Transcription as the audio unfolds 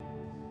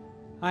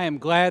I am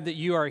glad that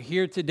you are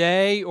here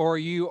today or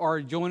you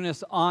are joining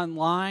us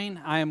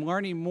online. I am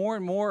learning more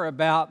and more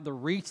about the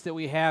reach that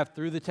we have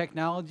through the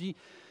technology,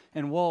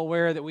 and well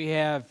aware that we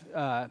have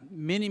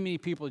many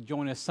people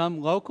join us,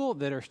 some local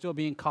that are still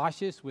being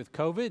cautious with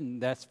COVID,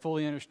 and that's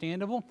fully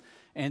understandable,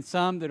 and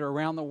some that are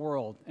around the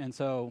world. And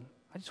so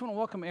I just want to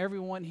welcome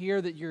everyone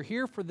here, that you're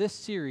here for this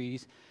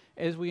series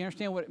as we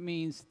understand what it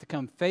means to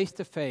come face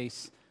to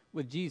face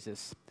with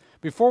Jesus.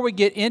 Before we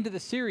get into the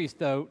series,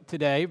 though,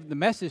 today, the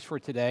message for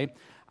today,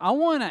 I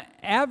want to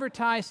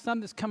advertise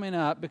something that's coming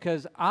up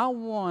because I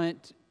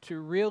want to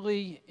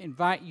really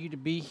invite you to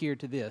be here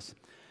to this.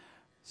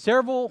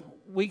 Several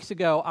weeks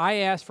ago, I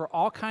asked for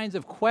all kinds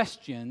of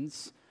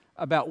questions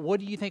about what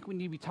do you think we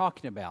need to be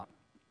talking about.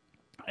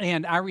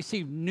 And I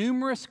received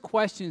numerous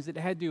questions that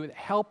had to do with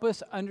help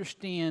us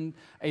understand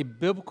a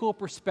biblical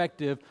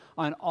perspective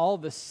on all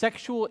the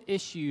sexual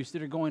issues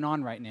that are going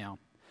on right now.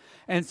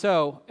 And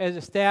so, as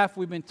a staff,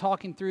 we've been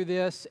talking through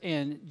this,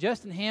 and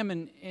Justin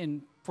Hammond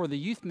for the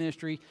youth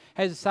ministry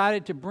has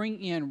decided to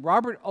bring in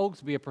Robert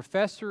Oglesby, a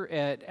professor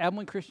at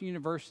Abilene Christian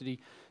University,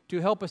 to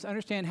help us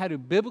understand how to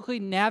biblically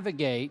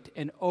navigate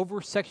an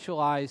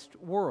over-sexualized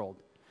world.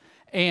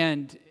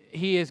 And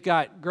he has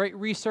got great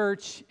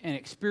research and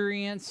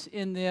experience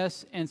in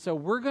this, and so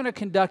we're going to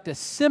conduct a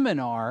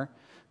seminar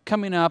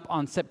coming up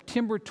on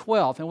September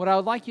 12th. And what I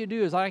would like you to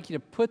do is I'd like you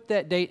to put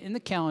that date in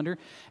the calendar,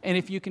 and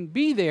if you can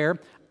be there,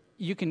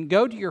 you can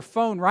go to your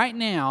phone right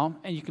now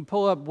and you can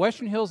pull up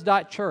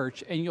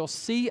westernhills.church, and you'll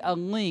see a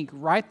link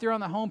right there on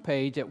the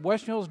homepage at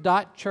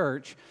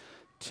westernhills.church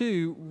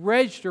to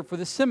register for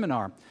the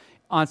seminar.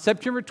 On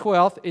September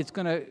 12th, it's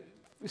going to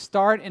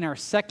start in our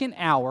second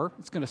hour.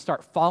 It's going to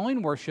start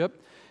following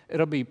worship.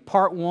 It'll be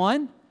part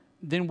one,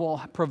 then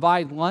we'll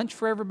provide lunch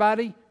for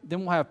everybody,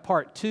 then we'll have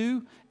part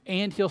two,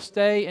 and he'll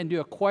stay and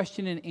do a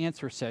question and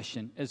answer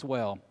session as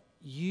well.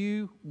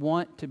 You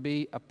want to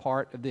be a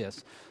part of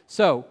this.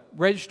 So,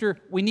 register.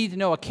 We need to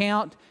know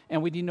account,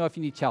 and we need to know if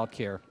you need child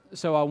care.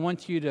 So I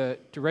want you to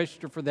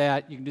register for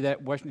that. You can do that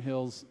at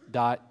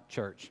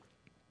westernhills.church.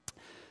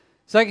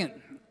 Second,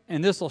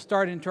 and this will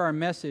start into our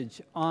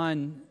message,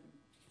 on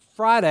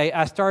Friday,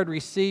 I started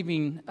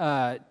receiving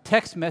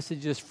text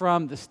messages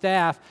from the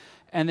staff,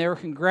 and they were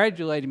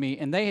congratulating me,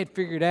 and they had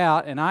figured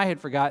out, and I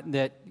had forgotten,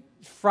 that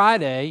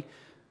Friday,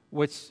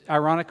 which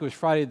ironically was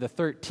Friday the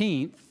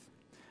 13th,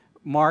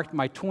 marked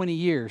my 20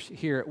 years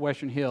here at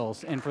Western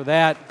Hills, and for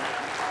that,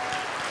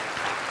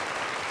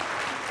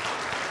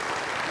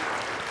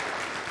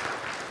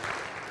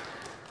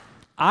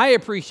 I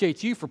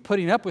appreciate you for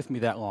putting up with me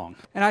that long.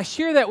 And I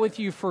share that with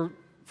you for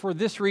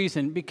this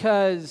reason,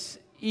 because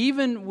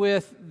even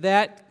with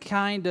that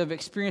kind of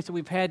experience that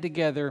we've had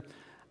together,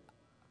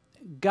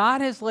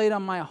 God has laid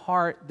on my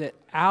heart that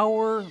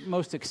our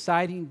most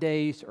exciting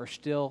days are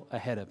still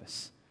ahead of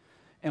us.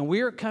 And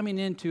we are coming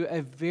into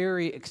a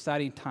very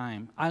exciting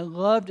time. I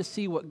love to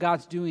see what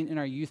God's doing in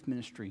our youth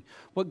ministry,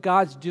 what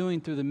God's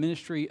doing through the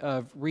ministry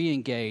of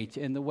Re-Engage,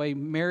 and the way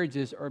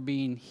marriages are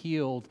being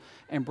healed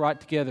and brought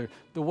together,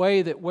 the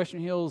way that Western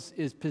Hills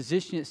is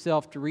positioning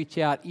itself to reach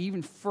out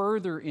even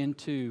further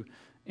into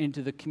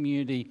the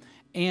community,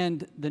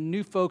 and the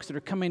new folks that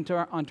are coming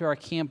onto our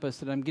campus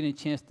that I'm getting a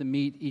chance to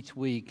meet each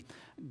week.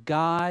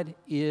 God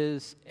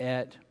is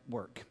at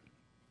work,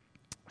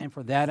 and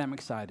for that I'm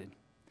excited.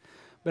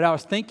 But I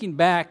was thinking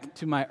back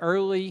to my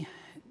early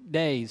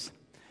days,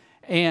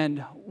 and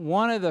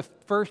one of the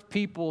first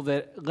people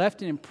that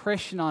left an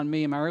impression on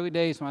me in my early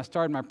days when I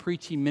started my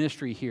preaching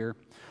ministry here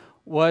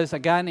was a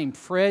guy named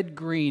Fred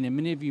Green, and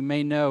many of you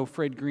may know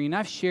Fred Green.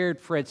 I've shared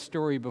Fred's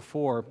story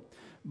before,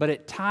 but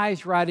it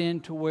ties right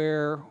into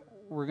where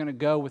we're going to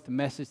go with the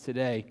message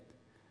today.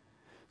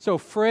 So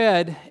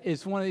Fred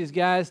is one of these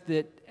guys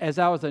that, as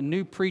I was a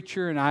new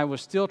preacher and I was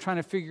still trying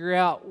to figure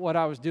out what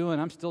I was doing,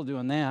 I'm still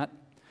doing that,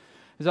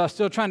 as I was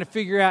still trying to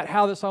figure out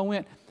how this all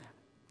went,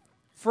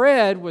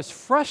 Fred was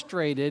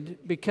frustrated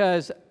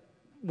because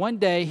one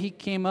day he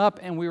came up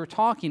and we were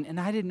talking, and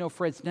I didn't know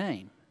Fred's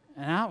name.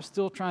 And I was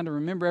still trying to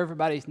remember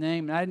everybody's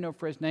name, and I didn't know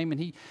Fred's name,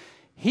 and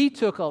he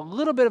took a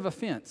little bit of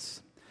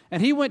offense.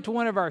 And he went to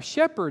one of our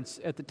shepherds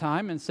at the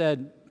time and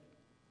said,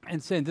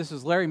 this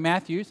is Larry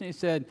Matthews, and he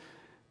said,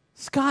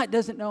 "Scott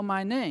doesn't know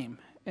my name."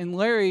 And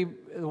Larry,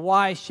 the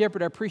wise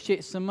shepherd I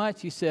appreciate so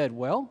much, he said,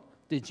 "Well,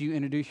 did you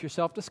introduce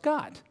yourself to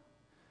Scott?"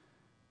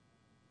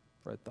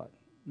 Fred thought,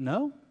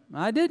 "No,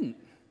 I didn't."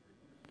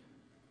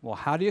 "Well,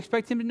 how do you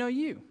expect him to know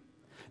you?"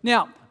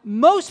 Now,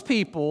 most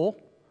people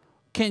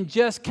can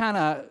just kind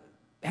of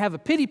have a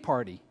pity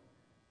party,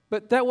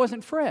 but that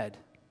wasn't Fred.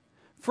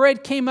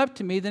 Fred came up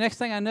to me. The next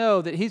thing I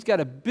know, that he's got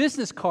a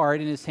business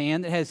card in his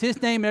hand that has his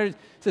name and it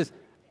says,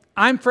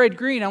 "I'm Fred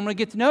Green. I want to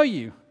get to know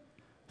you."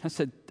 I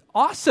said,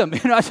 "Awesome."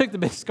 I took the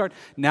business card.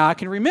 Now I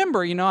can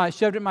remember. I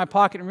shoved it in my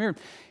pocket and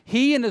remembered.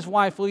 He and his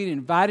wife, Lita,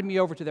 invited me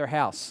over to their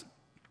house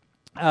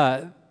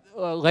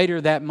later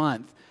that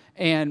month.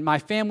 And my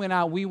family and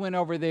I, we went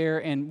over there,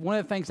 and one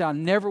of the things I'll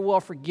never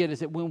will forget is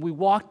that when we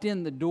walked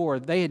in the door,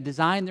 they had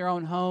designed their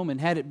own home and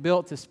had it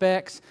built to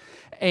specs,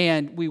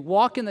 and we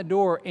walk in the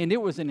door, and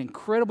it was an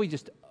incredibly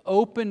just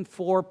open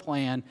floor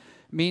plan,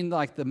 meaning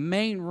like the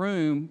main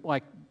room,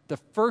 like the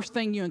first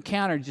thing you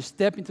encountered just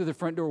stepping through the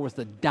front door was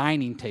the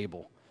dining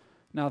table.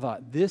 And I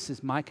thought, this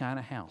is my kind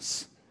of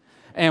house.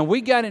 And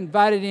we got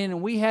invited in,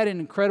 and we had an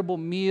incredible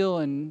meal,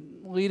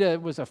 and Lita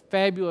was a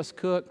fabulous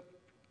cook.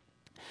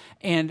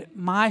 And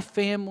my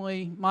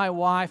family, my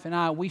wife and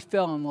I, we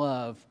fell in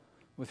love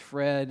with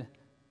Fred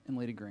and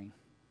Lita Green.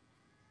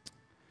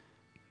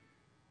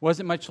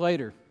 Wasn't much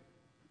later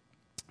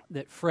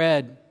that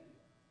Fred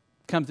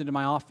comes into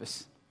my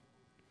office.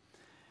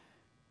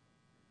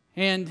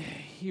 And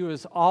he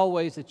was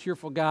always a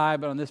cheerful guy,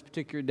 but on this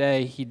particular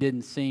day, he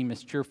didn't seem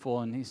as cheerful,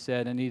 and he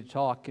said, I need to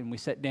talk, and we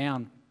sat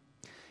down.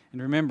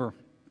 And remember,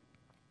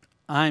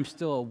 I'm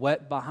still a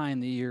wet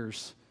behind the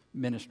ears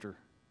minister,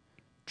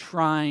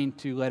 trying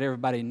to let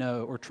everybody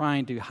know or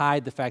trying to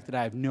hide the fact that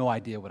I have no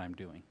idea what I'm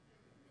doing.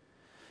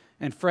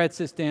 And Fred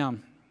sits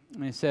down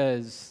and he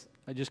says,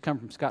 I just come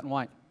from Scott and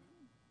White.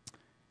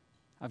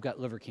 I've got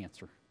liver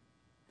cancer.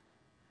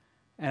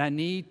 And I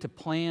need to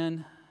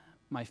plan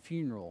my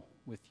funeral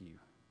with you.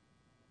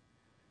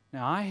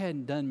 Now, I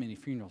hadn't done many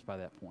funerals by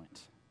that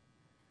point.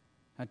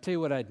 I'll tell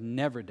you what I'd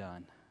never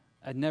done.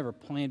 I'd never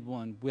planned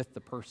one with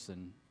the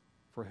person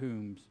for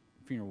whose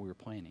funeral we were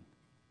planning.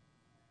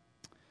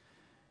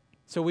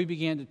 So we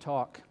began to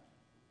talk.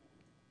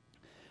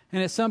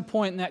 And at some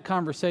point in that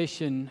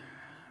conversation,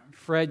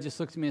 Fred just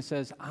looks at me and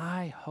says,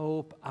 I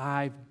hope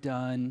I've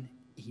done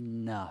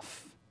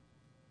enough.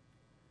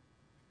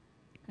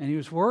 And he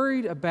was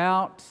worried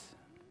about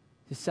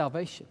his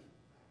salvation.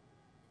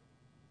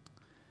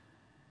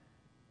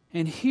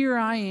 And here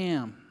I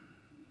am.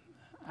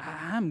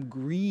 I'm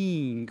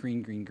green.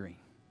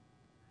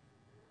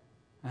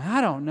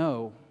 I don't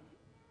know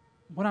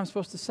what I'm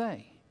supposed to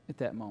say at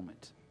that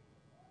moment.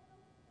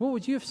 What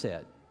would you have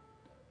said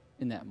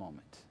in that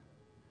moment?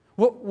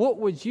 What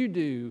would you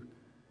do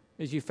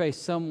as you face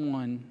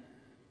someone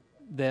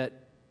that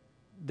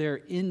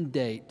their end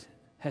date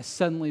has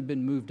suddenly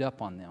been moved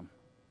up on them?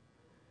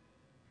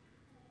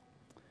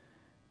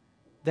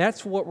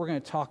 That's what we're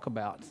going to talk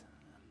about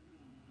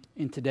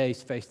in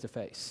today's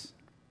face-to-face.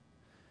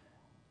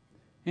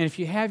 And if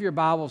you have your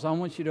Bibles, I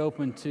want you to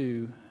open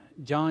to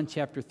John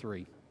chapter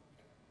 3.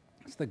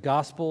 It's the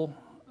Gospel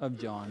of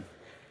John.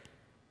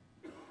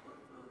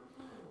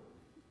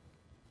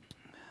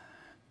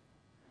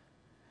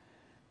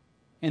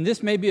 And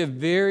this may be a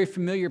very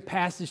familiar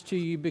passage to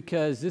you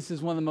because this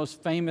is one of the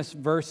most famous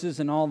verses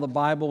in all the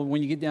Bible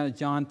when you get down to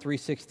John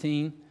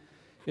 3:16.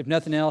 If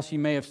nothing else, you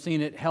may have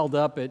seen it held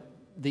up at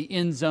the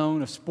end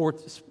zone of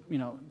sports,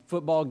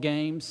 football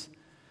games.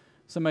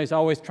 Somebody's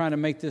always trying to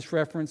make this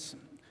reference.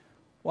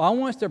 Well, I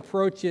want us to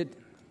approach it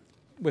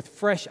with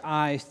fresh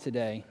eyes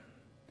today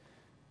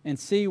and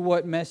see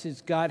what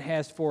message God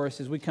has for us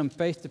as we come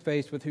face to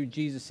face with who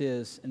Jesus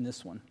is in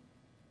this one.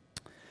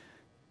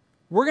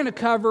 We're going to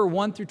cover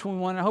 1 through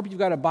 21. I hope you've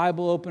got a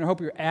Bible open. I hope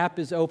your app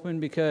is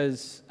open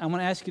because I'm going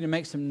to ask you to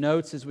make some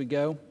notes as we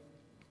go.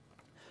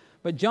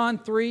 But John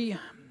 3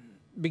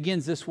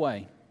 begins this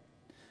way.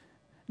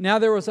 Now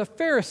there was a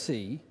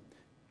Pharisee,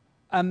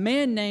 a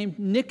man named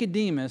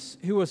Nicodemus,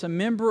 who was a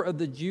member of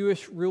the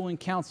Jewish ruling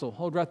council.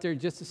 Hold right there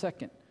just a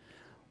second.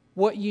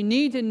 What you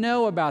need to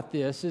know about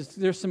this is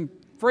there's some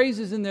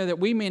phrases in there that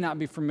we may not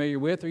be familiar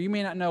with, or you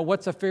may not know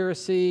what's a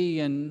Pharisee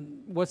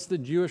and what's the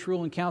Jewish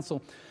ruling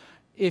council.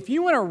 If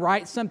you want to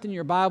write something in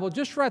your Bible,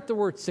 just write the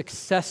word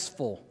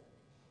successful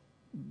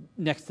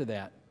next to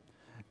that.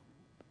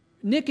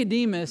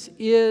 Nicodemus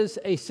is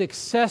a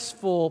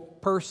successful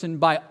person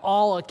by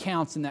all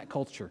accounts in that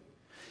culture.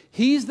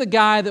 He's the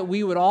guy that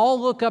we would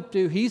all look up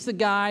to. He's the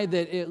guy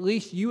that at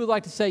least you would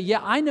like to say, yeah,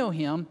 I know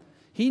him.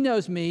 He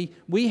knows me.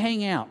 We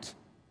hang out.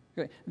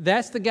 Okay.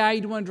 That's the guy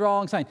you'd want to draw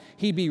alongside.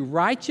 He'd be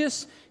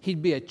righteous.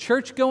 He'd be a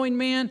church-going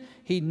man.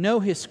 He'd know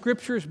his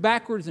scriptures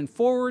backwards and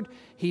forward.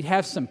 He'd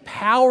have some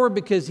power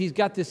because he's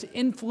got this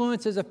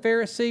influence as a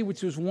Pharisee,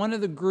 which was one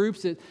of the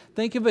groups that,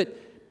 think of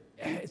it,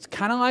 it's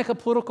kind of like a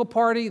political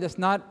party. That's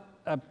not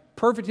a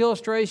perfect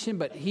illustration,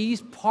 but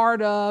he's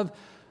part of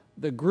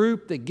the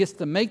group that gets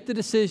to make the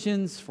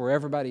decisions for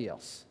everybody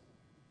else.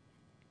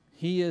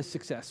 He is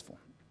successful.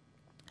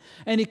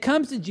 And he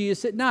comes to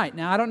Jesus at night.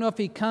 Now, I don't know if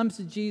he comes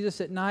to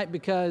Jesus at night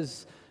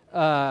because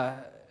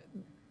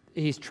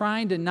he's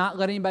trying to not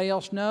let anybody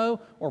else know,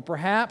 or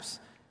perhaps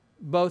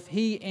both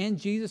he and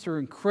Jesus are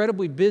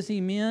incredibly busy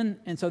men,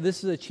 and so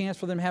this is a chance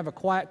for them to have a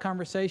quiet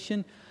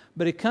conversation.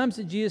 But he comes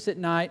to Jesus at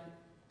night,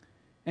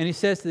 and he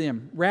says to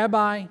them,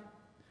 Rabbi,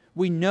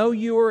 we know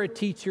you are a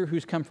teacher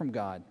who's come from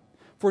God.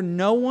 For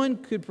no one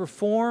could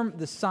perform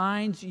the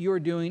signs you are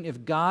doing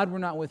if God were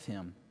not with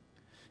him.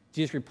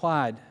 Jesus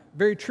replied,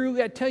 very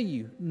truly I tell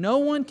you, no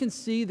one can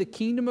see the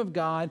kingdom of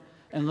God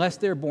unless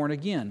they're born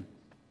again.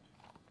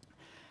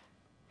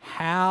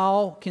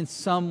 How can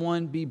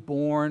someone be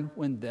born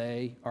when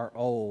they are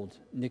old?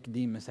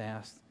 Nicodemus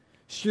asked.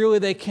 Surely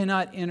they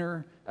cannot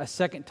enter a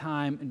second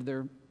time into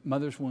their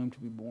mother's womb to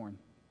be born.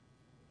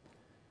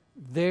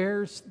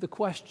 There's the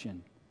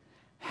question.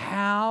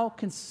 How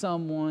can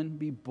someone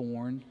be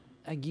born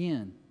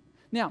again?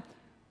 Now,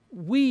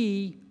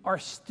 we are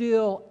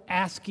still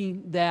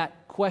asking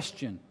that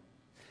question.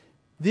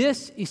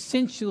 This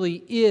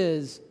essentially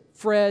is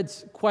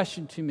Fred's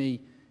question to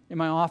me in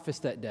my office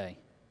that day.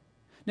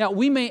 Now,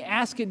 we may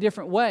ask it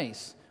different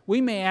ways.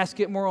 We may ask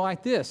it more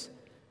like this: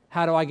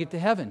 how do I get to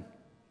heaven?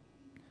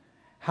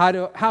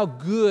 How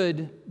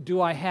good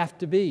do I have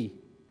to be?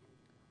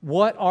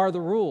 What are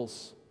the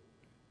rules?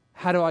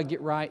 How do I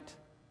get right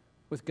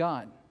with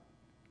God?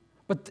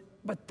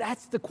 But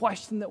that's the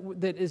question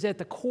that is at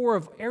the core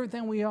of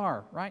everything we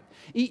are, right?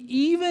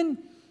 Even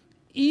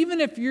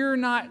if you're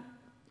not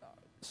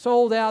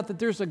sold out that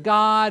there's a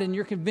God and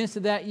you're convinced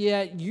of that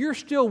yet, you're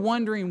still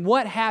wondering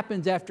what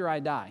happens after I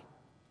die.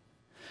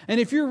 And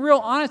if you're real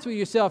honest with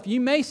yourself,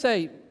 you may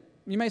say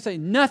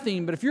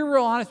nothing, but if you're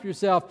real honest with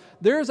yourself,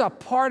 there's a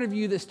part of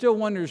you that still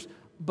wonders,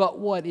 but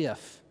what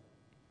if?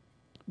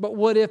 But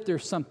what if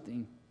there's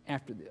something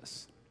after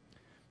this?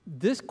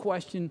 This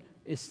question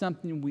is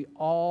something we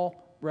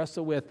all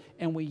wrestle with,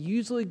 and we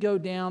usually go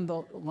down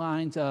the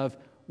lines of,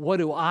 what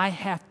do I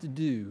have to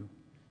do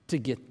to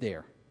get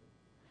there?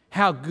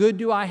 How good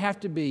do I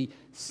have to be?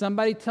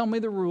 Somebody tell me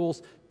the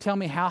rules. Tell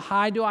me how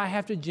high do I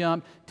have to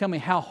jump. Tell me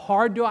how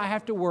hard do I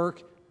have to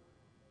work.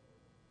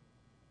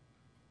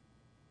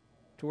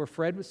 To where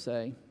Fred would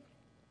say,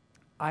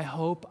 I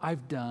hope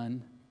I've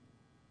done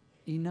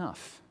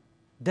enough.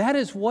 That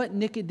is what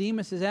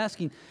Nicodemus is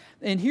asking.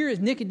 And here is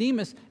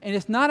Nicodemus, and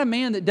it's not a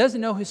man that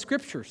doesn't know his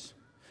scriptures.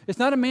 It's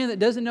not a man that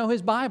doesn't know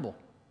his Bible.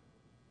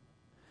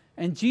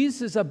 And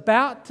Jesus is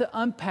about to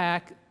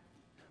unpack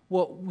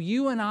what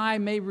you and I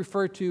may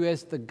refer to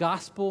as the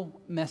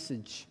gospel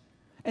message,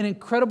 an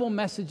incredible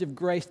message of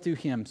grace through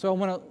him. So I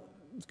want to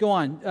let's go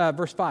on,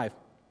 verse 5.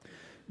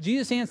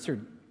 Jesus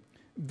answered,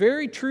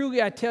 very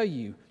truly I tell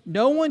you,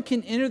 no one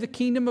can enter the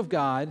kingdom of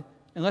God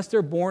unless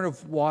they're born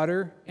of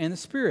water and the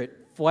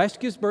Spirit. Flesh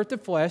gives birth to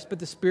flesh, but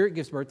the Spirit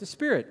gives birth to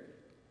spirit.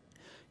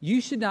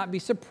 You should not be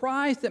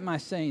surprised at my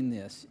saying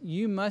this.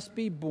 You must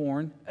be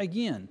born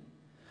again.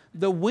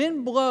 The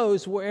wind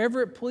blows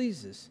wherever it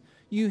pleases.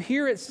 You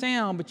hear its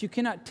sound, but you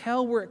cannot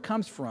tell where it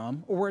comes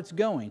from or where it's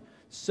going.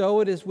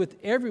 So it is with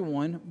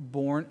everyone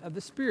born of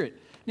the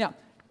Spirit. Now,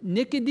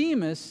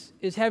 Nicodemus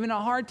is having a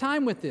hard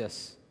time with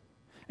this.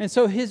 And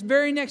so his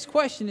very next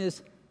question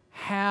is,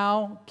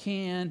 how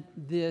can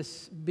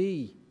this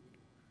be?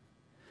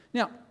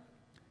 Now,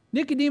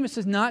 Nicodemus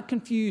is not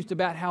confused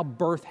about how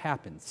birth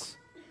happens.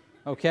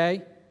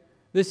 Okay?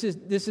 This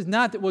is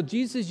not that, well,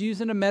 Jesus is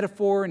using a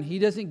metaphor and he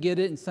doesn't get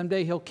it and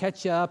someday he'll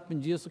catch up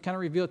and Jesus will kind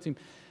of reveal it to him.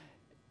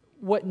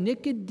 What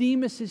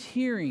Nicodemus is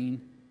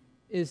hearing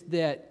is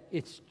that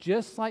it's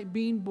just like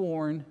being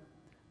born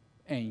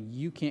and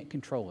you can't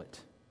control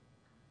it.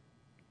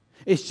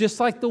 It's just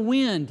like the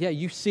wind. Yeah,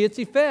 you see its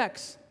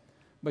effects,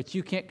 but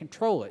you can't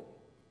control it.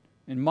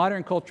 In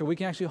modern culture, we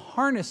can actually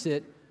harness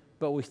it,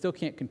 but we still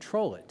can't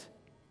control it.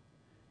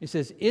 He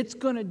says, it's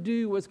going to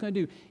do what it's going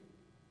to do.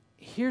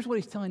 Here's what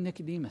he's telling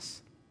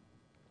Nicodemus.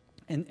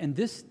 And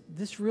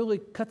this really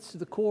cuts to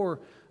the core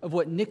of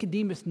what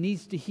Nicodemus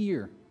needs to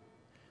hear.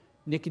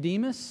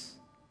 Nicodemus,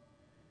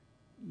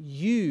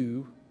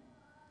 you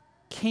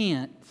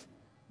can't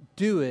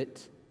do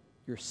it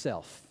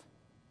yourself.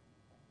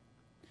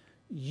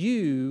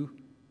 You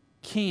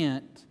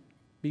can't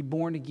be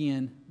born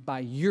again by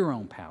your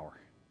own power.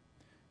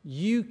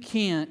 You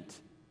can't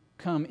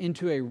come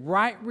into a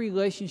right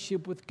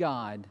relationship with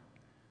God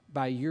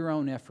by your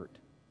own effort.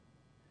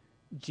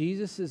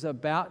 Jesus is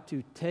about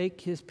to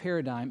take his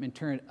paradigm and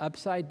turn it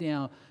upside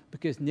down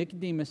because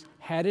Nicodemus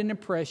had an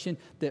impression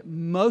that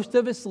most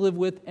of us live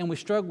with and we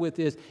struggle with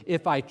is,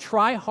 if I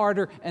try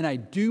harder and I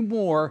do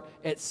more,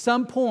 at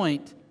some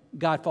point,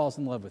 God falls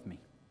in love with me.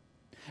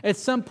 At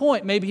some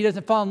point, maybe he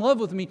doesn't fall in love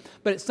with me,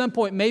 but at some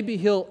point, maybe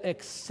he'll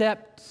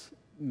accept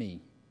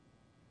me.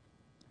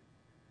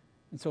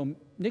 And so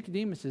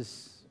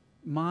Nicodemus's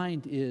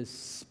mind is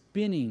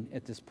spinning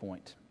at this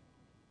point.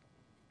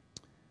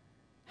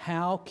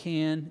 How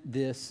can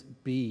this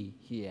be,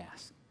 he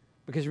asked.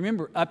 Because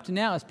remember, up to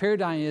now, his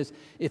paradigm is,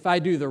 if I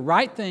do the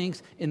right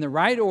things in the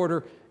right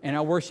order and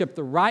I worship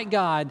the right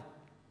God,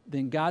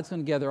 then God's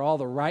going to gather all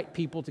the right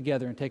people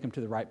together and take them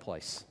to the right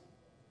place.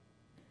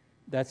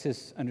 That's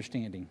his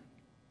understanding.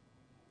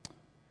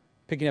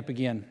 Picking up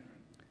again.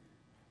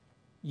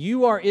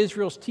 You are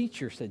Israel's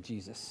teacher, said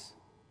Jesus,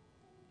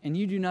 and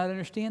you do not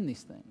understand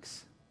these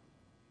things.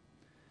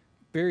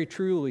 Very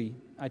truly,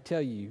 I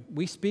tell you,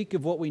 we speak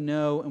of what we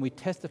know and we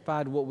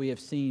testify to what we have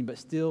seen, but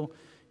still,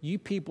 you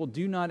people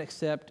do not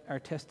accept our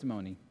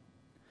testimony.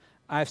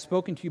 I have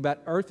spoken to you about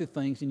earthly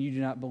things and you do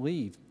not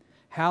believe.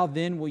 How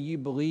then will you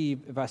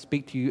believe if I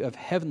speak to you of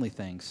heavenly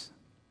things?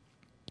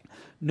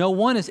 No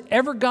one has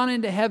ever gone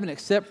into heaven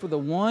except for the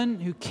one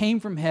who came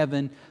from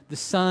heaven, the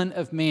Son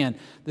of Man.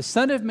 The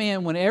Son of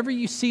Man, whenever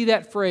you see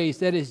that phrase,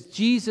 that is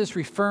Jesus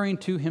referring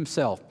to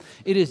himself.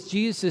 It is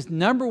Jesus'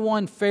 number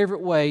one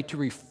favorite way to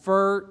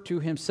refer to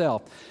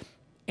himself.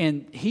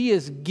 And he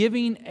is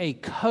giving a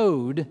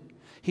code,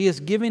 he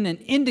is giving an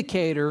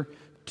indicator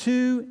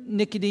to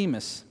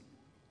Nicodemus.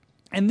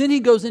 And then he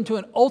goes into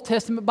an Old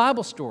Testament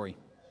Bible story.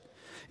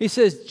 He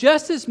says,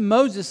 just as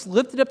Moses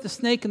lifted up the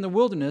snake in the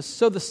wilderness,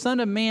 so the Son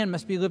of Man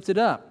must be lifted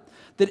up,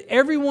 that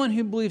everyone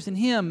who believes in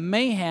him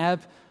may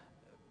have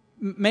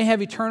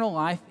eternal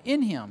life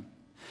in him.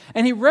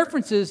 And he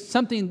references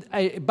something,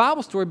 a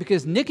Bible story,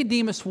 because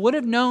Nicodemus would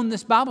have known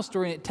this Bible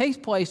story, and it takes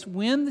place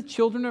when the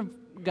children of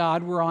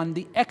God were on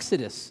the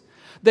Exodus.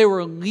 They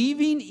were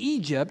leaving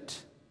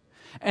Egypt,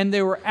 and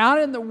they were out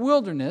in the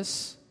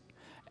wilderness,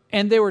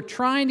 and they were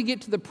trying to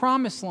get to the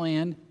promised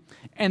land,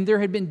 and there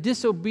had been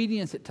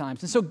disobedience at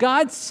times. And so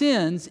God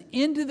sends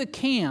into the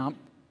camp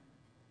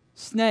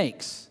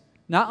snakes,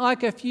 not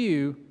like a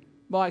few,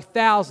 but like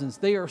thousands.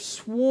 They are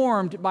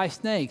swarmed by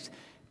snakes.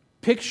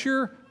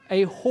 Picture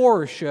a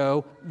horror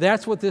show.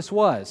 That's what this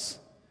was.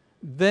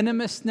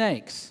 Venomous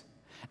snakes.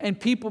 And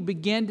people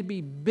began to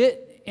be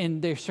bit,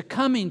 and they're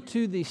succumbing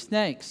to these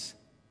snakes.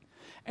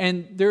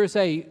 And there's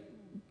a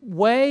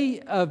way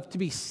to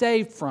be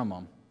saved from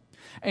them.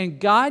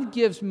 And God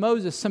gives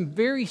Moses some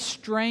very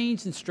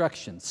strange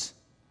instructions.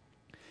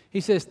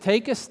 He says,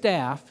 take a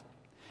staff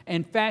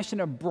and fashion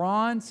a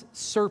bronze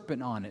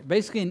serpent on it,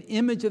 basically an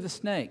image of the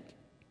snake.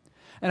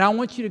 And I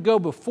want you to go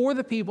before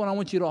the people, and I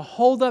want you to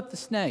hold up the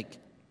snake.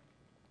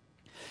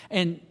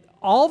 And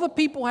all the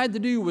people had to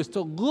do was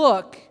to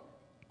look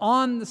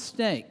on the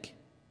snake,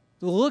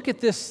 to look at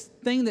this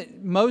thing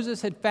that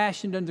Moses had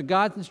fashioned under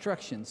God's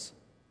instructions,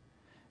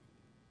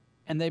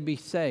 and they'd be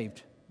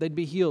saved. They'd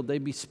be healed.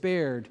 They'd be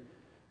spared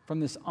from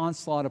this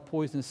onslaught of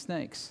poisonous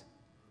snakes.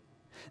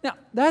 Now,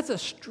 that's a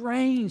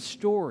strange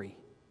story.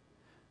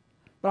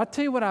 But I'll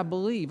tell you what I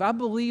believe. I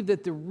believe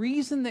that the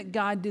reason that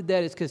God did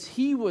that is because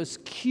he was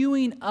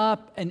queuing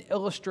up an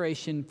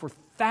illustration for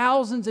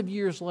thousands of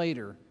years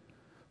later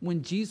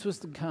when Jesus was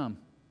to come.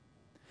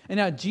 And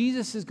now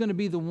Jesus is going to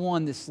be the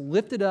one that's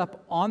lifted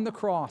up on the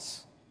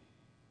cross.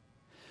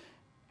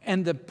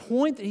 And the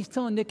point that he's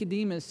telling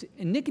Nicodemus,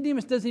 and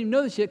Nicodemus doesn't even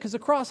know this yet because the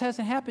cross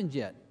hasn't happened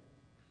yet.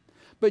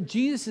 But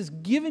Jesus has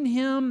given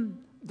him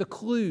the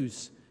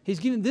clues. He's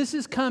given, this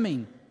is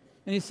coming.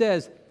 And he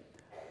says,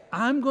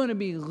 I'm going to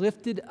be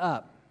lifted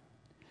up.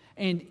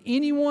 And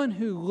anyone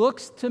who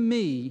looks to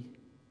me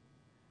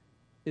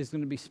is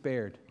going to be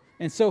spared.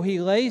 And so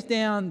he lays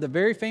down the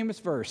very famous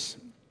verse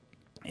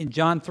in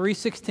John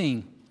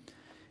 3:16.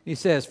 He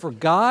says, for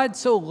God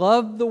so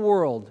loved the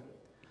world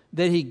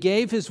that he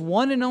gave his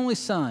one and only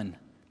Son,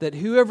 that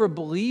whoever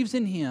believes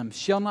in him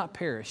shall not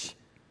perish,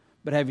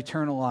 but have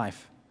eternal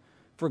life.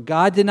 For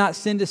God did not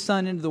send his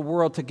Son into the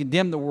world to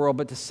condemn the world,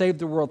 but to save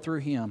the world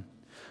through him.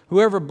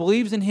 Whoever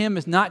believes in him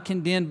is not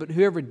condemned, but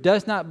whoever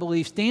does not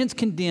believe stands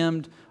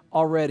condemned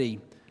already,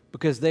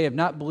 because they have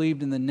not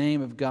believed in the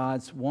name of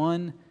God's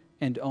one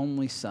and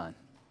only Son.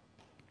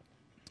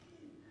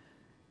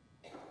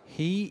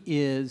 He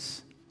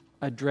is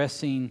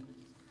addressing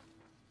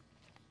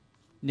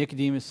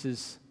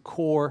Nicodemus's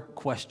core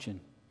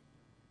question.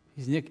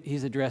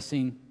 He's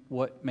addressing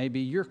what may be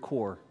your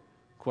core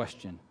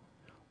question.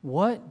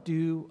 What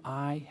do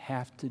I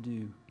have to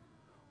do?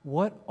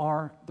 What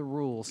are the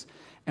rules?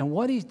 And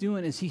what he's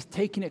doing is he's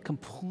taking it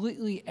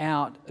completely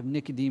out of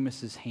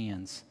Nicodemus's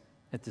hands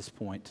at this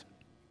point.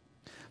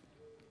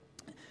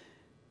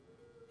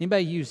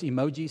 Anybody use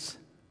emojis?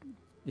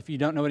 If you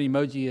don't know what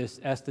emoji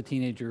is, ask the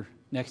teenager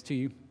next to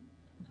you.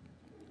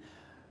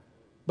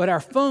 But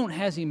our phone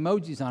has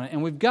emojis on it,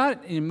 and we've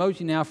got an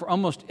emoji now for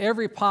almost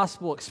every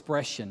possible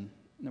expression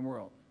in the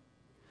world.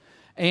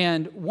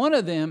 And one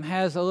of them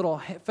has a little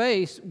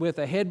face with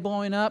a head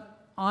blowing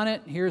up on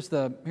it. Here's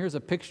a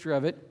picture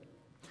of it.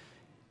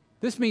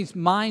 This means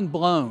mind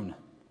blown.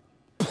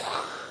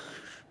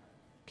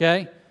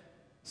 Okay?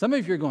 Some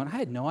of you are going, I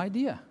had no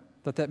idea.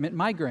 Thought that meant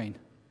migraine.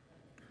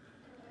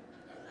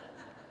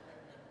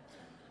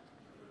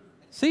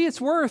 See, it's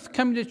worth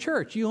coming to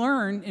church. You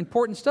learn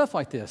important stuff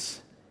like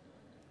this.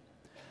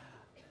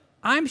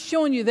 I'm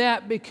showing you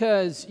that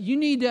because you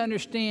need to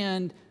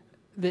understand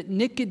that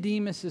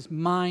Nicodemus'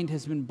 mind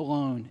has been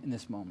blown in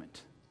this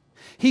moment.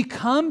 He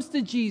comes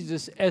to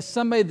Jesus as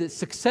somebody that's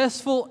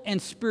successful and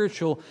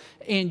spiritual,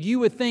 and you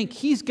would think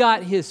he's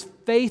got his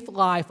faith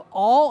life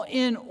all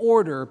in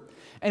order,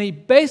 and he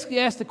basically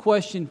asks the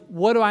question,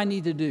 what do I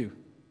need to do?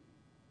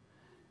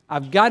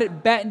 I've got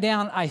it battened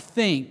down, I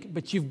think,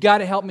 but you've got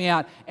to help me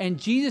out. And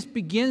Jesus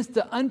begins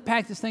to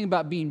unpack this thing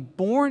about being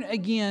born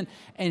again,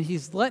 and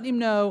he's letting him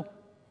know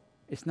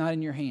it's not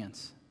in your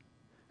hands.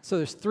 So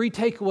there's three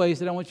takeaways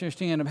that I want you to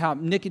understand of how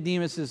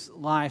Nicodemus'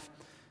 life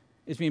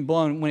is being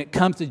blown when it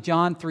comes to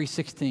John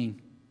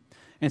 3:16.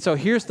 And so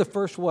here's the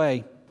first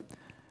way.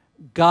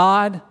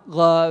 God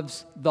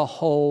loves the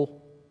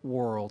whole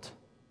world.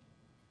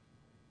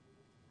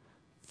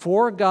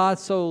 For God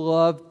so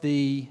loved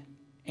thee,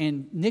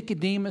 and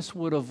Nicodemus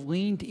would have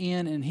leaned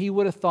in and he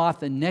would have thought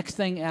the next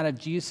thing out of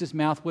Jesus'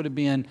 mouth would have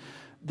been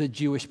the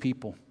Jewish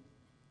people.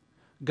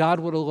 God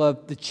would have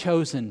loved the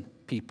chosen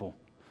people.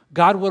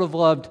 God would have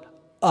loved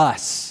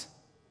us.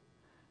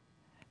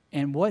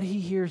 And what he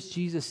hears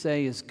Jesus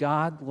say is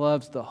God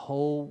loves the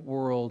whole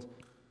world,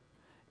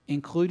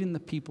 including the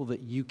people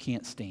that you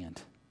can't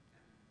stand.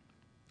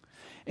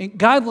 And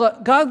God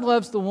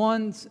loves the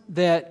ones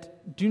that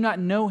that do not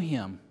know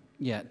him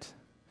yet.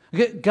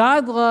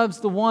 God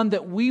loves the one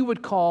that we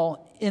would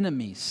call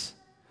enemies.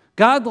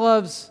 God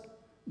loves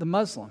the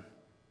Muslim.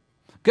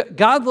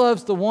 God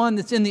loves the one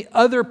that's in the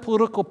other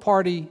political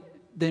party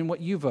than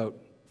what you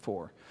vote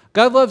for.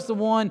 God loves the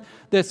one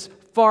that's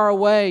far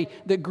away,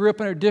 that grew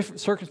up under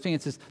different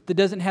circumstances, that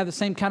doesn't have the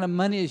same kind of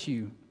money as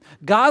you.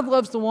 God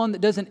loves the one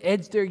that doesn't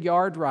edge their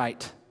yard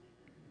right.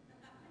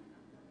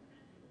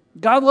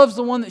 God loves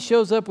the one that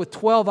shows up with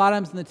 12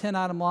 items in the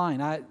 10-item line.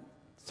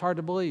 It's hard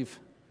to believe.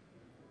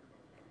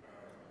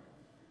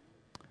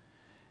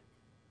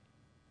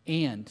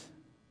 And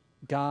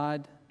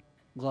God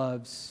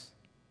loves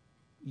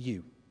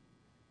you.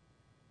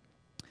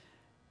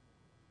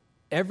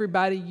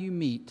 Everybody you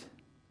meet,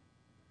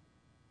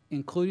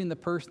 including the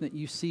person that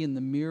you see in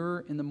the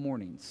mirror in the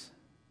mornings,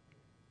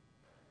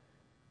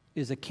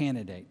 is a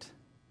candidate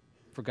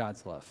for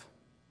God's love.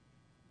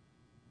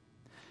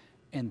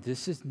 And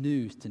this is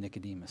news to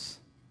Nicodemus,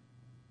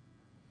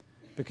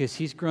 because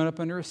he's grown up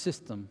under a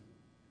system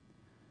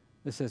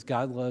that says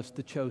God loves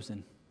the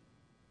chosen.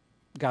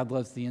 God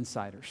loves the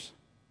insiders.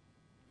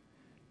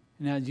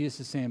 And now Jesus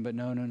is saying, but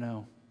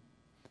no.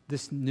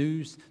 This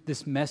news,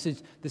 this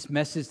message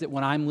that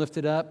when I'm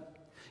lifted up,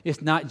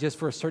 it's not just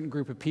for a certain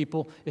group of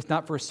people. It's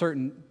not for a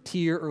certain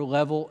tier or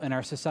level in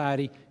our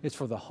society. It's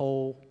for the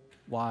whole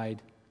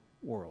wide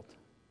world.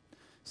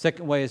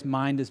 Second way his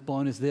mind is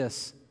blown is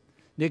this.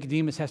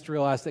 Nicodemus has to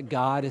realize that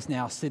God is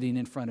now sitting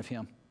in front of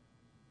him.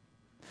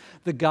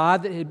 The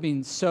God that had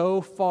been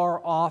so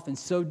far off and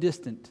so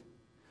distant,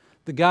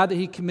 the God that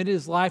he committed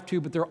his life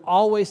to, but there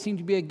always seemed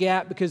to be a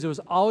gap because it was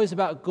always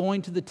about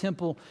going to the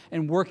temple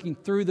and working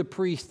through the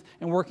priest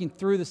and working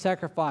through the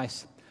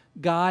sacrifice.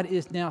 God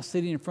is now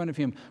sitting in front of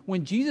him.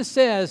 When Jesus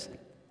says,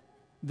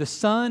 the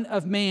Son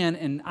of Man,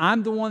 and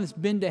I'm the one that's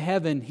been to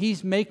heaven,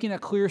 he's making a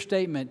clear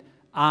statement,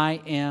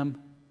 I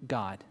am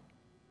God.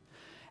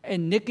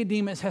 And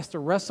Nicodemus has to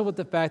wrestle with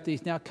the fact that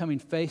he's now coming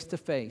face to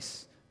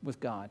face with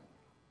God.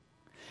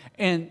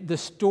 And the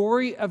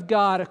story of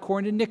God,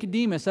 according to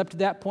Nicodemus, up to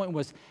that point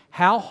was,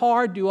 how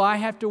hard do I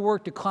have to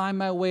work to climb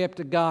my way up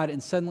to God?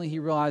 And suddenly he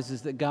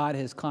realizes that God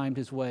has climbed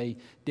his way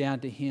down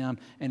to him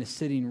and is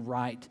sitting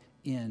right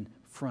in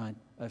front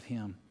of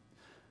him.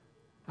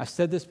 I've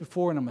said this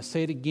before, and I'm going to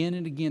say it again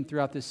and again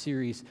throughout this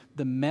series.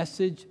 The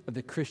message of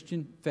the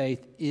Christian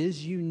faith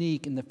is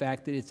unique in the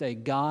fact that it's a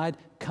God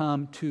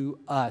come to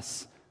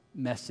us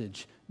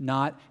message,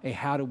 not a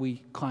how do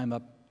we climb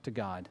up to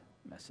God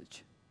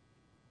message.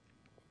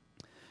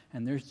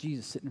 And there's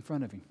Jesus sitting in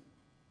front of him.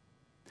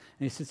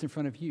 And he sits in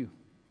front of you.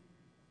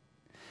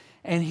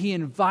 And he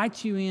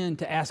invites you in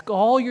to ask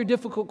all your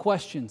difficult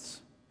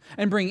questions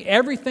and bring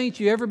everything that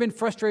you've ever been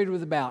frustrated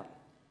with about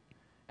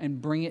and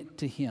bring it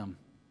to him,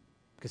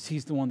 because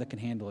he's the one that can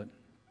handle it.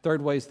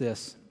 Third way is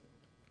this.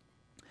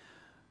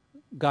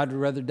 God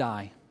would rather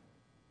die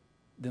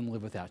than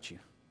live without you.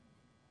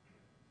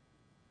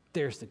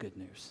 There's the good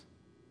news.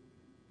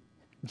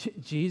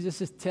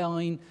 Jesus is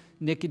telling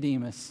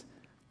Nicodemus,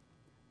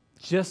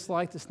 just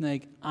like the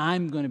snake,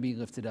 I'm going to be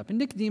lifted up. And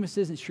Nicodemus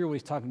isn't sure what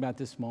he's talking about at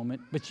this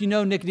moment. But you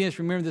know Nicodemus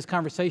remembered this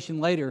conversation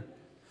later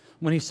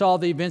when he saw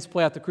the events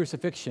play out the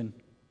crucifixion.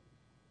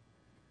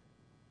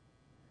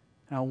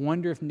 And I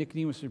wonder if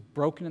Nicodemus was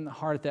broken in the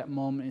heart at that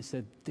moment and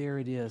said, there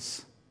it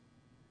is.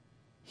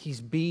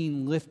 He's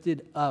being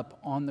lifted up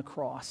on the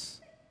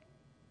cross.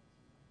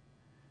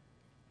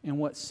 And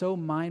what's so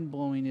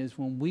mind-blowing is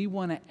when we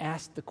want to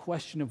ask the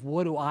question of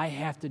what do I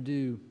have to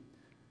do,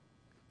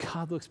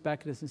 God looks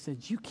back at us and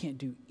says, you can't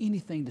do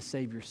anything to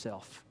save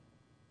yourself,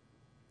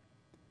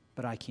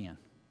 but I can.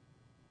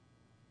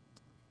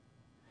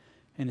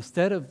 And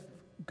instead of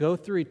go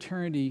through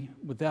eternity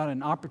without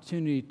an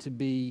opportunity to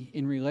be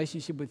in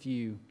relationship with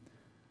you,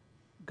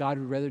 God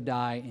would rather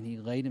die, and he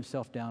laid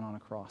himself down on a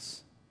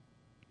cross.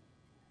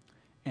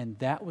 And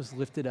that was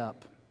lifted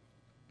up.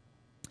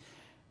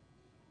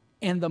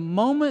 And the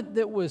moment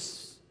that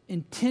was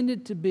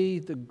intended to be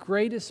the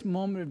greatest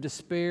moment of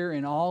despair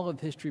in all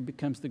of history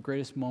becomes the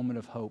greatest moment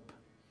of hope.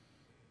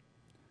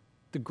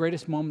 The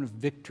greatest moment of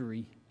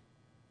victory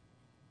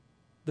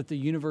that the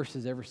universe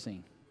has ever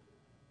seen.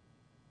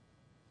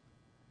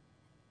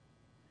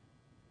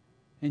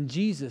 And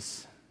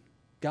Jesus,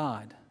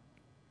 God,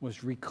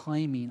 was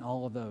reclaiming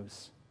all of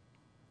those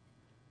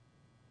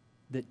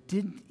that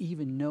didn't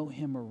even know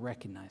him or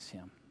recognize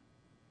him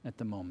at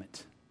the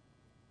moment,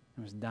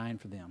 and was dying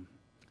for them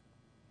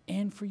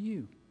and for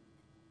you.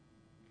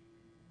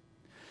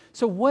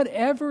 So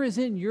whatever is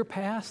in your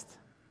past,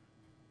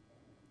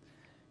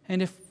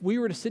 and if we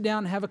were to sit down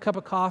and have a cup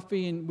of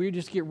coffee and we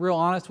just get real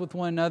honest with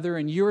one another,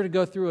 and you were to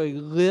go through a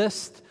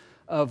list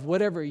of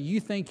whatever you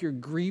think your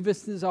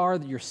grievances are,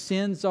 your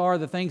sins are,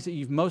 the things that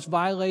you've most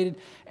violated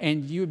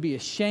and you would be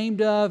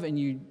ashamed of, and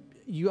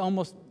you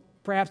almost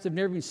perhaps have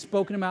never even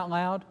spoken them out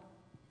loud.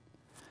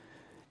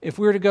 If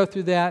we were to go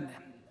through that,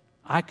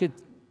 I could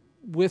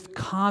with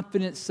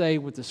confidence say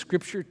what the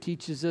Scripture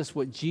teaches us,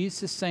 what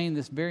Jesus is saying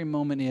this very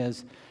moment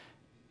is,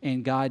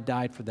 and God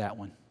died for that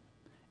one.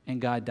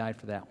 And God died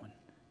for that one.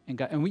 And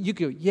God, and you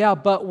go, yeah,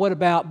 but what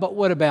about? But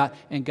what about?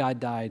 And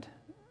God died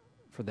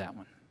for that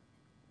one.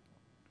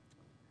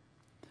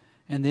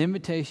 And the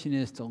invitation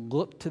is to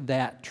look to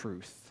that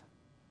truth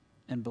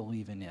and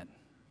believe in it.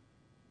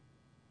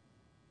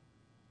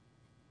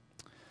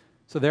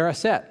 So there I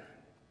sat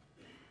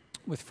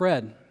with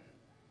Fred.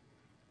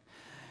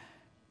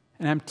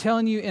 And I'm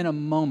telling you, in a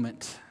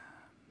moment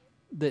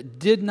that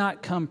did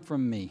not come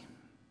from me,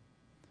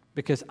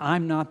 because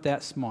I'm not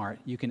that smart.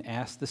 You can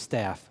ask the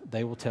staff,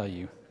 they will tell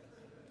you.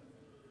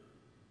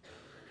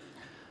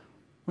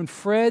 When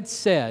Fred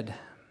said,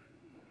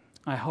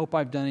 I hope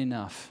I've done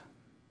enough,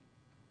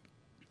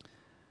 I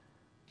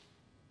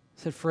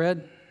said,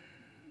 Fred,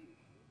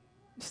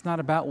 it's not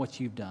about what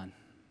you've done,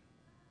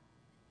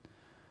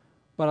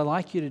 but I'd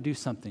like you to do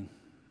something.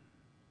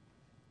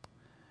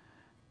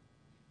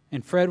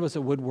 And Fred was a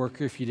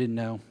woodworker, if you didn't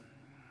know,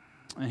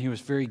 and he was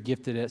very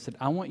gifted at it. Said,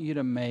 I want you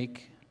to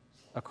make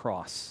a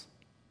cross.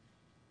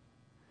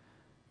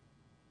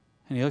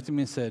 And he looked at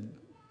me and said,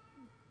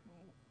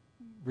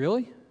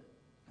 really?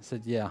 I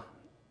said, yeah.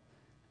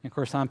 And of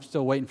course, I'm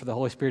still waiting for the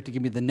Holy Spirit to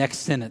give me the next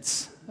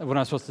sentence of what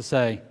I'm supposed to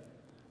say.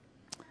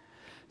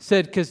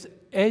 Said, because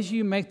as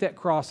you make that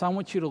cross, I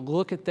want you to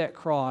look at that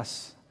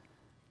cross,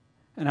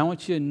 and I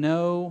want you to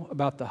know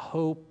about the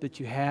hope that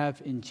you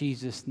have in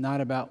Jesus, not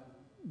about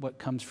what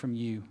comes from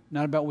you,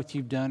 not about what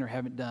you've done or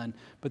haven't done,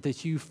 but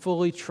that you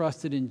fully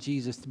trusted in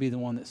Jesus to be the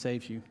one that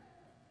saves you.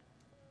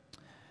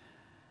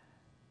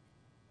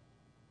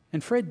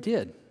 And Fred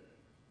did.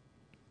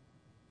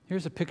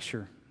 Here's a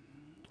picture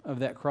of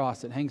that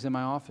cross that hangs in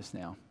my office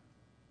now.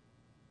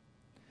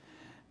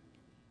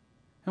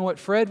 And what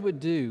Fred would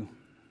do,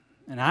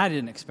 and I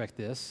didn't expect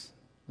this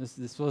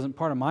wasn't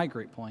part of my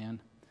great plan,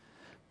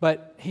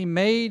 but he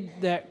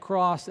made that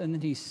cross and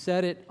then he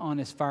set it on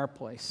his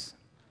fireplace.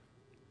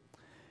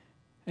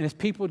 And as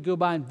people would go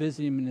by and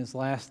visit him in his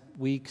last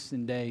weeks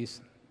and days,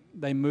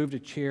 they moved a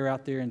chair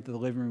out there into the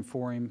living room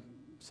for him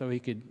so he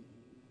could,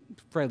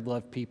 Fred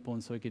loved people,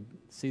 and so he could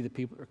see the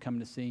people that were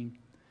coming to see him.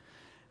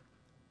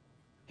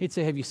 He'd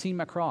say, have you seen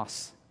my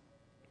cross?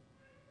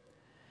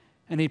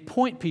 And he'd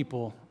point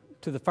people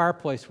to the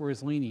fireplace where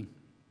he's leaning.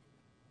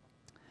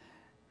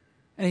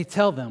 And he'd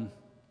tell them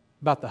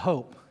about the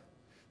hope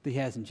that he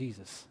has in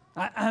Jesus.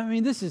 I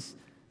mean, this is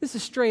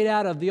straight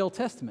out of the Old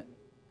Testament.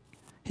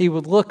 He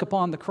would look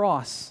upon the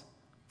cross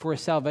for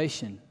his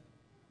salvation.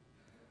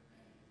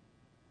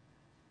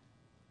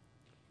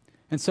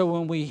 And so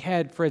when we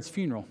had Fred's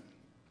funeral,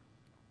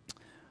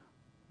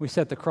 we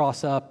set the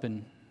cross up,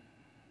 and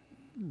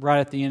right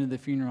at the end of the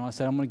funeral, I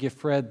said, I'm going to give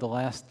Fred the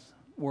last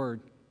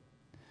word.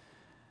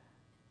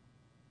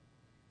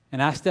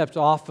 And I stepped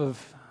off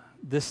of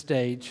this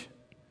stage,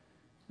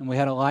 and we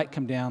had a light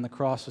come down. The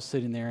cross was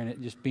sitting there, and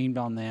it just beamed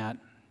on that.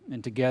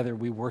 And together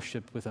we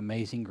worshiped with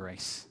amazing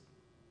grace.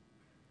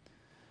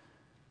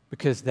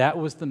 Because that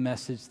was the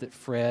message that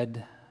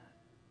Fred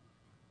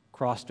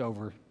crossed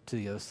over to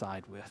the other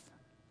side with.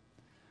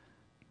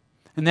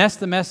 And that's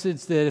the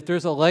message that if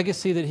there's a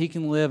legacy that he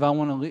can live, I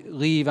want to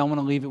leave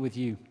it with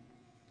you.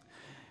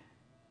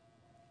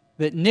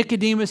 That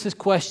Nicodemus'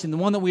 question, the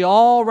one that we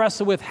all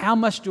wrestle with, how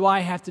much do I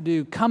have to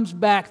do, comes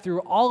back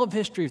through all of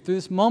history, through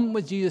this moment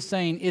with Jesus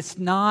saying, it's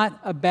not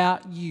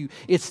about you.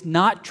 It's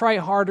not try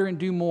harder and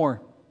do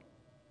more.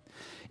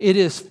 It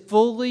is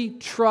fully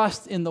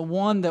trust in the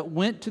one that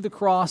went to the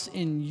cross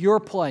in your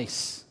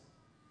place.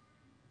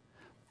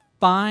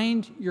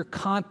 Find your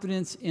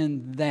confidence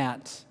in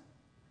that.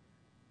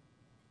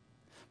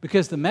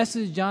 Because the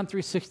message of John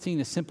 3:16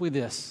 is simply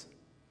this.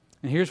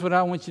 And here's what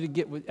I want you to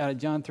get out of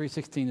John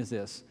 3:16 is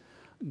this.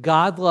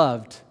 God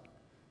loved,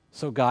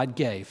 so God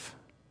gave.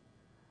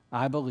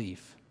 I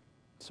believe,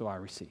 so I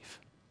receive.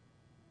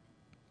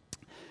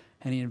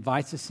 And he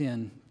invites us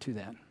in to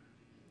that.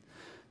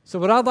 So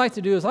what I'd like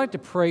to do is I'd like to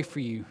pray for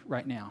you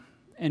right now.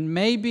 And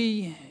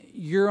maybe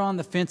you're on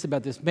the fence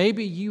about this.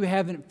 Maybe you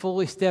haven't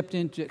fully stepped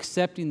into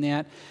accepting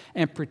that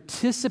and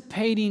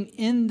participating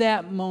in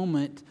that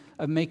moment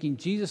of making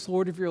Jesus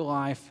Lord of your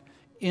life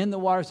in the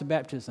waters of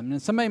baptism.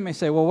 And somebody may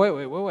say, well,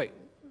 wait.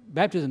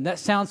 Baptism, that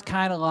sounds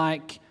kind of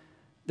like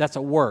that's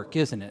a work,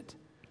 isn't it?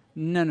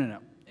 No.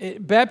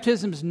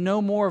 Baptism is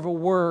no more of a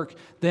work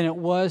than it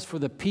was for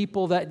the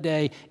people that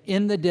day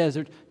in the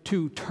desert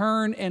to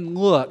turn and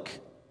look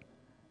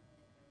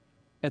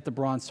at the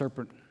bronze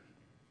serpent.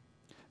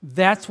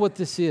 That's what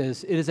this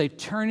is. It is a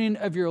turning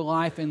of your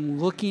life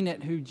and looking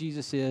at who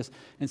Jesus is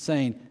and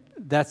saying,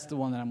 that's the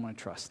one that I'm going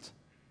to trust.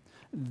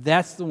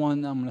 That's the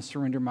one that I'm going to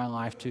surrender my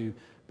life to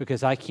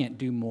because I can't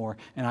do more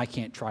and I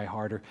can't try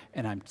harder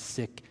and I'm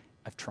sick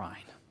of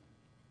trying.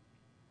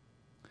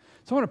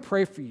 So I want to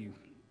pray for you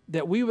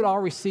that we would all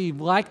receive,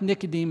 like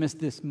Nicodemus,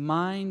 this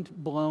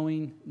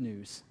mind-blowing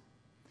news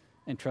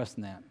and trust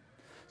in that.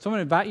 So I'm going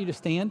to invite you to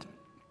stand.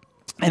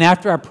 And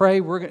after I pray,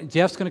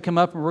 Jeff's going to come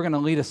up and we're going to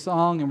lead a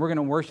song and we're going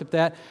to worship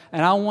that.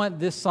 And I want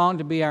this song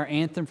to be our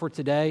anthem for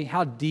today,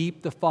 how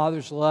deep the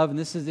Father's love, and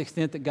this is the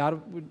extent that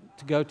God would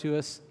to go to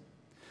us.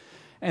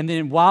 And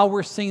then while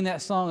we're singing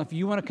that song, if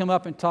you want to come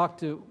up and talk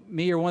to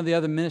me or one of the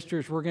other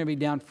ministers, we're going to be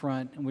down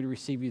front and we'd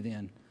receive you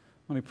then.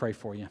 Let me pray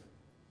for you.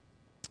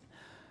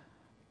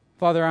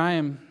 Father, I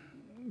am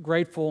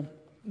grateful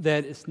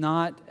that it's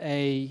not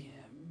a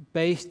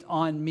based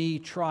on me,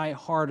 try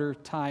harder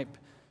type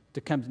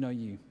to come to know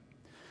you.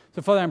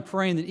 So, Father, I'm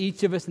praying that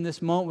each of us in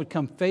this moment would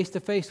come face to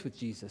face with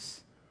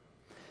Jesus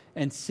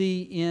and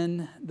see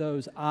in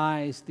those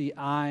eyes the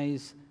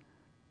eyes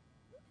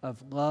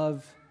of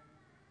love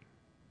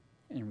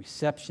and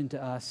reception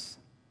to us,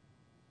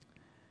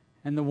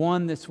 and the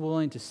one that's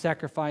willing to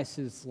sacrifice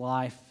his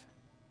life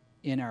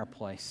in our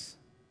place.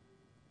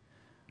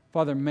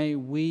 Father, may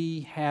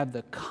we have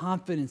the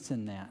confidence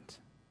in that,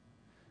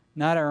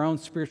 not our own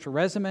spiritual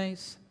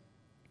resumes,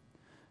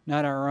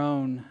 not our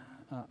own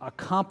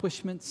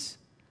accomplishments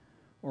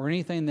or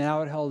anything that I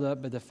would hold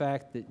up, but the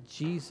fact that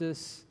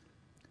Jesus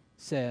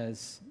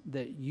says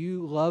that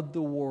you love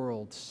the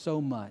world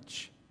so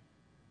much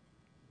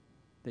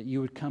that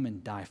you would come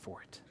and die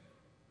for it.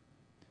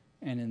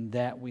 And in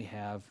that we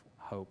have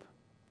hope.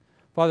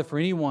 Father, for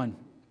anyone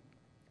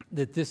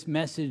that this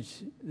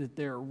message that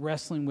they're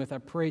wrestling with, I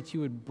pray that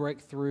you would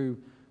break through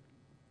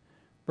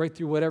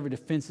whatever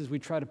defenses we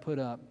try to put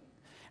up.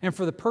 And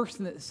for the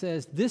person that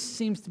says, this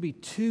seems to be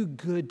too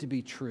good to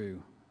be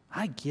true,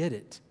 I get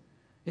it.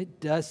 It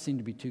does seem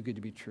to be too good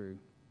to be true.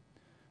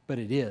 But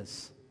it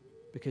is,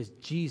 because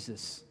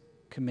Jesus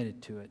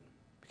committed to it,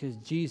 because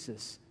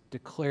Jesus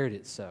declared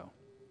it so.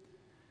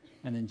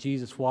 And then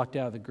Jesus walked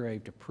out of the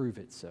grave to prove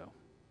it so.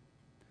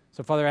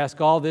 So, Father, I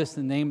ask all this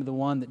in the name of the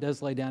one that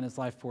does lay down his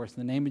life for us.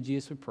 In the name of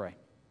Jesus we pray.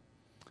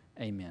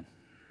 Amen.